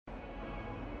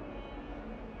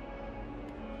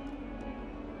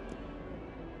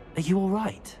Are you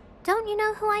alright? Don't you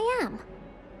know who I am?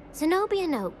 Zenobia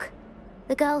Noak,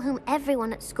 the girl whom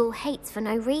everyone at school hates for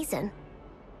no reason.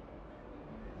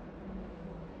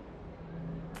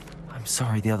 I'm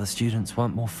sorry the other students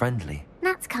weren't more friendly.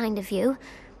 That's kind of you.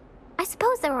 I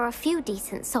suppose there are a few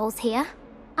decent souls here.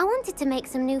 I wanted to make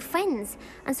some new friends,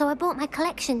 and so I brought my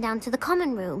collection down to the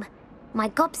common room. My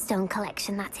gobstone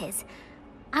collection, that is.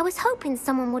 I was hoping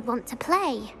someone would want to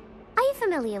play. Are you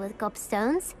familiar with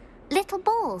gobstones? Little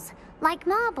balls, like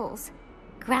marbles.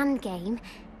 Grand game.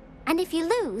 And if you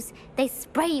lose, they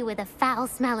spray you with a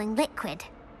foul-smelling liquid.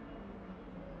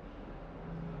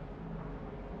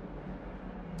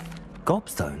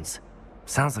 Gobstones?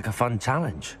 Sounds like a fun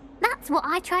challenge. That's what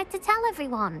I tried to tell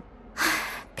everyone.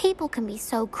 People can be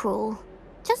so cruel.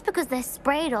 Just because they're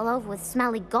sprayed all over with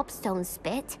smelly gobstone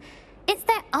spit, it's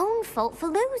their own fault for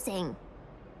losing.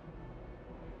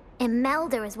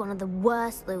 Imelda is one of the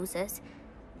worst losers.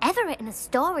 Everett and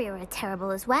Astoria are terrible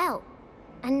as well.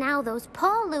 And now those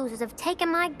poor losers have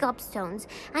taken my gobstones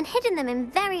and hidden them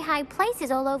in very high places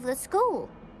all over the school.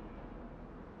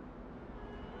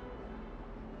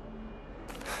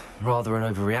 Rather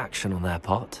an overreaction on their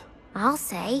part. I'll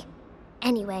say.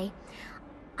 Anyway,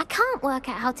 I can't work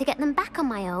out how to get them back on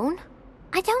my own.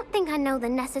 I don't think I know the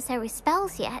necessary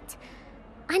spells yet.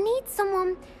 I need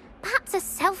someone, perhaps a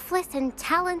selfless and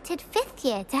talented 5th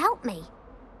year to help me.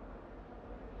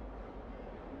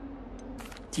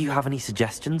 Do you have any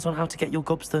suggestions on how to get your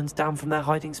gobstones down from their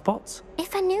hiding spots?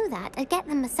 If I knew that, I'd get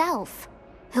them myself.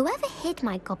 Whoever hid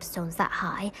my gobstones that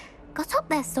high got up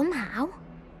there somehow.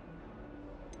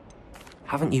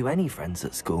 Haven't you any friends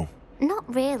at school? Not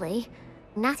really.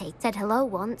 Natty said hello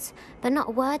once, but not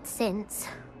a word since.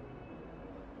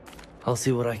 I'll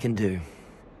see what I can do.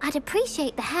 I'd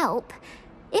appreciate the help.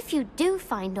 If you do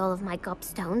find all of my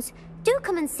gobstones, do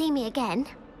come and see me again.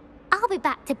 I'll be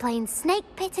back to playing Snake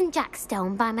Pit and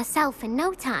Jackstone by myself in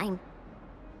no time.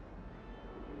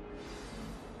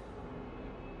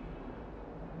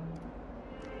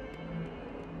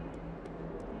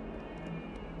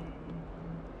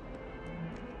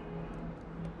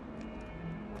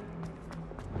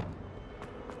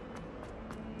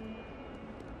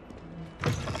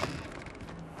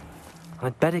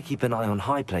 I'd better keep an eye on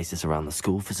high places around the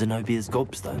school for Zenobia's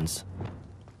gobstones.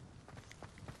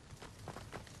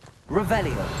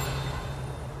 Revelio!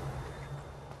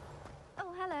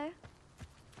 Oh, hello.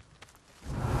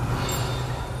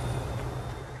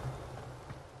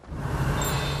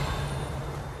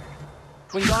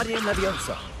 Wingardium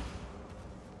Leviosa!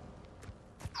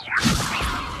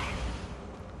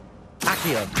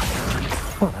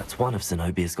 Accio! Well, that's one of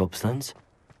Zenobia's gobstones.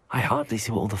 I hardly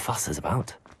see what all the fuss is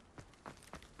about.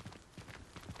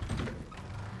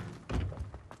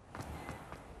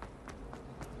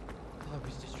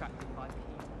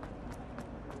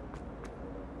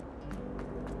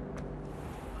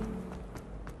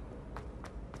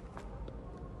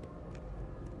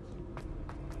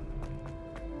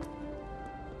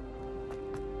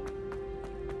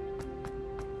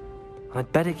 I'd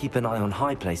better keep an eye on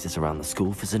high places around the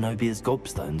school for Zenobia's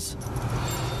gobstones.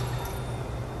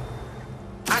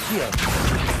 Accio!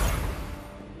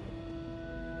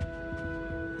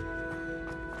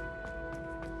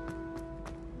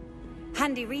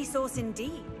 Handy resource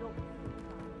indeed.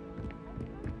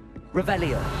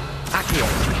 Revelio! Accio!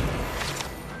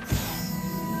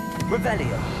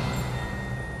 Revelio!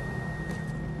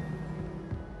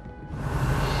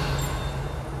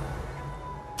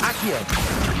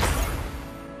 Accio!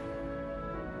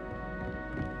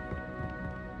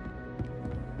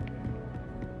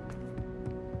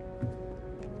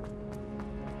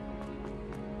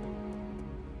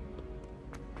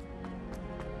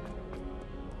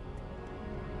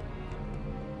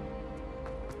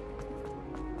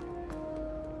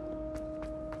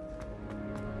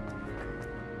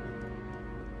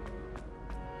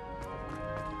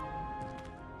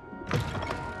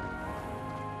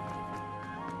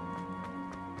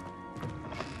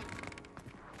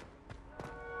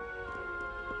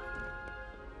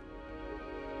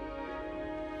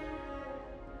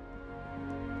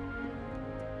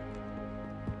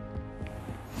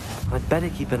 I'd better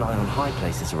keep an eye on high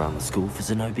places around the school for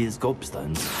Zenobia's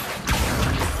gobstones.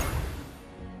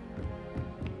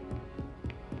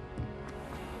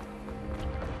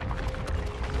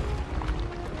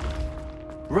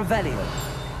 Revelio!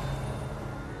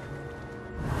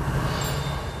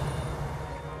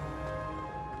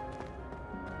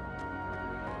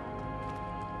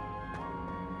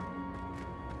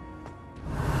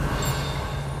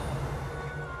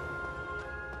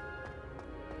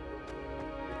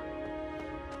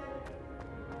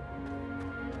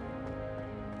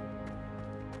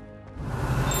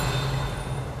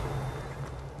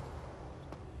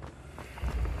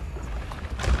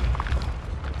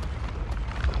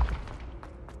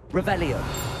 Revelio.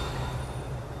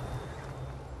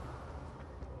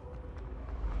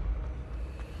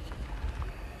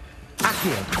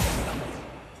 Accio.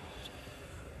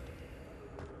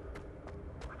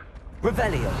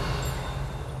 Revelio.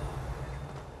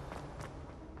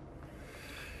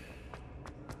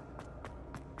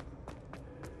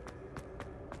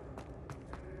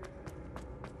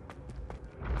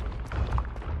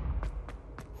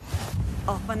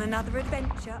 Off on another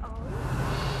adventure, are we?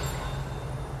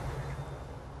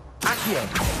 Accio.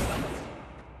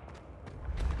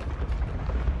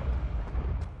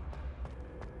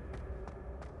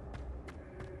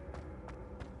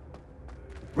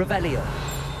 Revelio.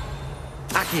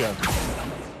 Accio.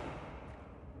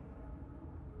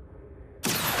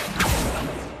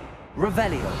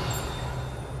 Revelio.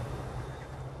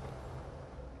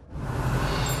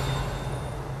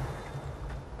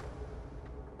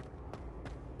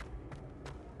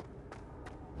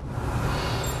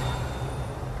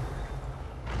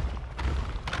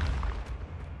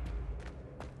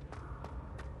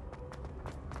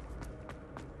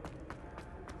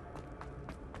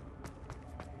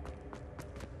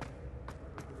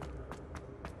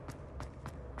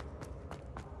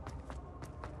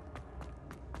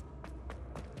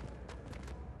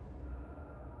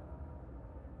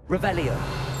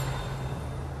 Revelio.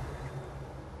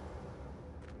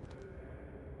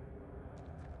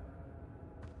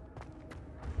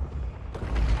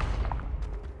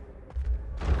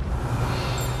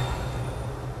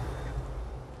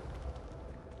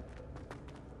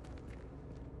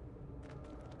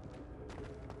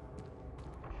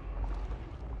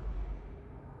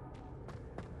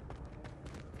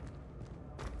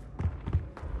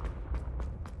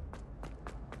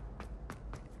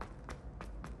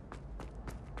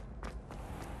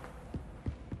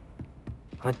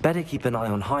 I'd better keep an eye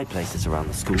on high places around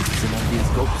the school for Zenobia's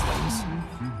gobstones.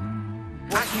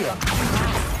 Accio!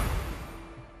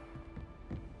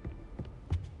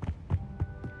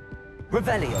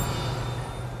 Revelio!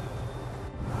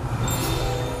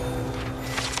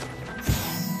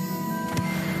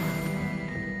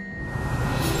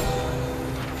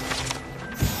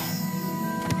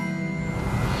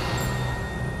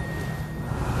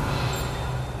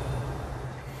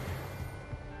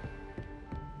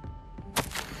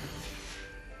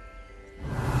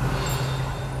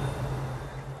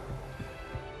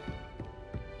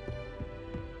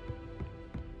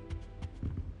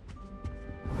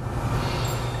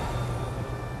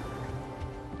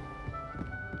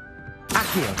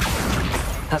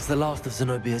 That's the last of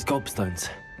Zenobia's gobstones.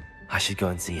 I should go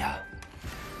and see her.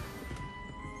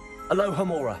 Aloha,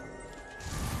 Mora.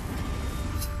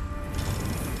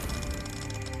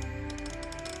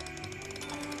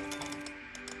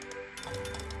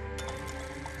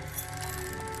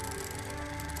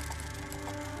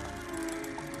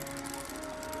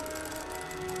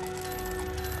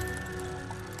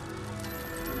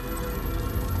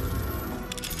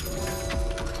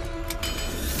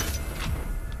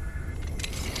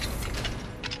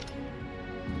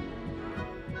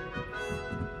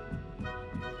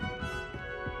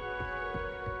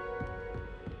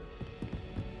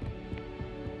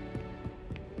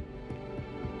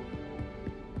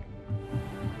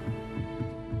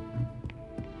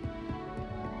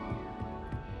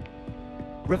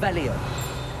 Revelio.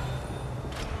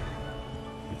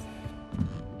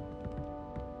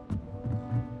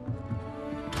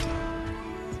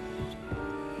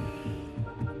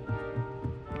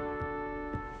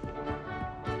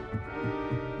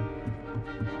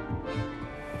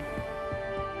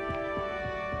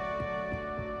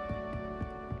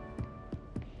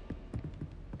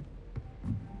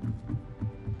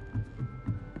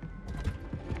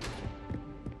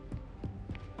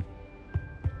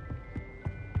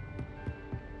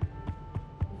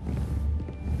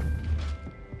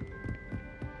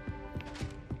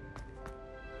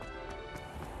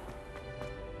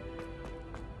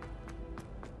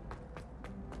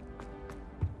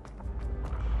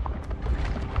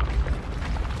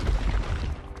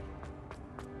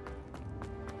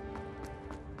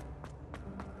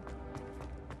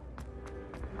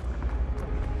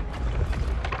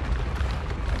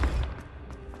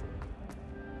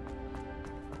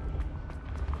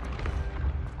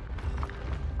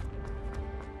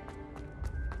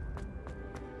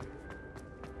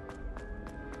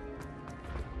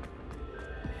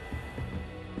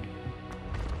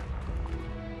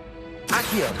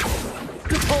 Accio!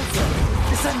 Repulsor!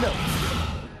 Descendo!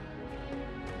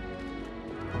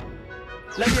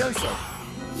 Levioso!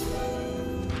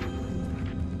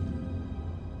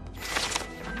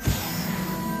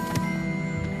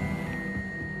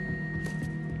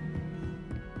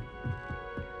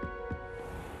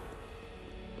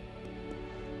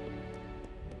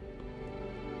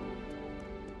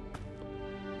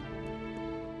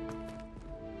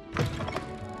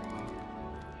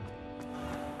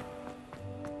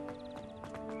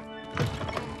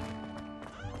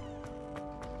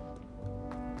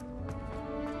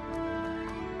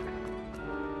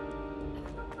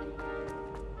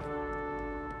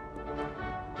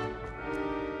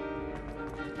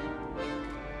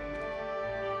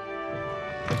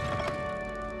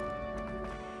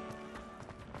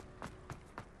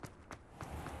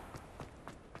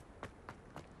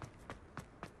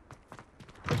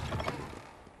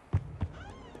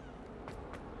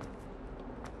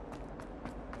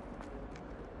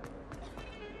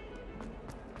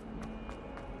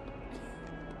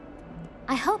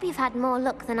 I hope you've had more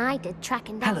luck than I did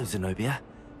tracking down... Hello, Zenobia.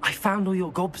 I found all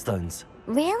your gobstones.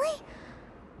 Really?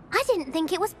 I didn't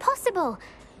think it was possible.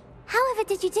 However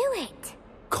did you do it?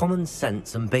 Common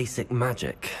sense and basic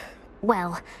magic.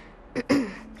 Well,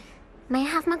 may I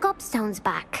have my gobstones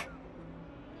back?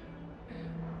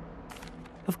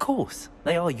 Of course.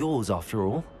 They are yours after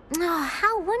all. Oh,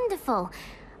 how wonderful.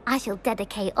 I shall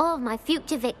dedicate all of my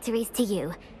future victories to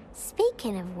you.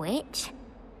 Speaking of which,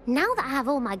 now that I have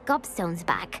all my gobstones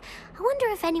back, I wonder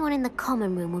if anyone in the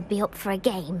common room would be up for a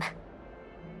game.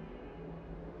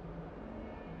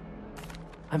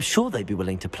 I'm sure they'd be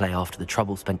willing to play after the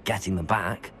trouble spent getting them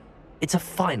back. It's a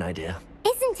fine idea.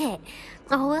 Isn't it?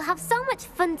 Oh, we'll have so much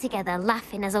fun together,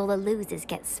 laughing as all the losers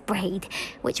get sprayed,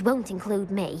 which won't include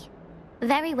me.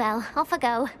 Very well, off I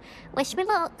go. Wish me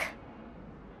luck.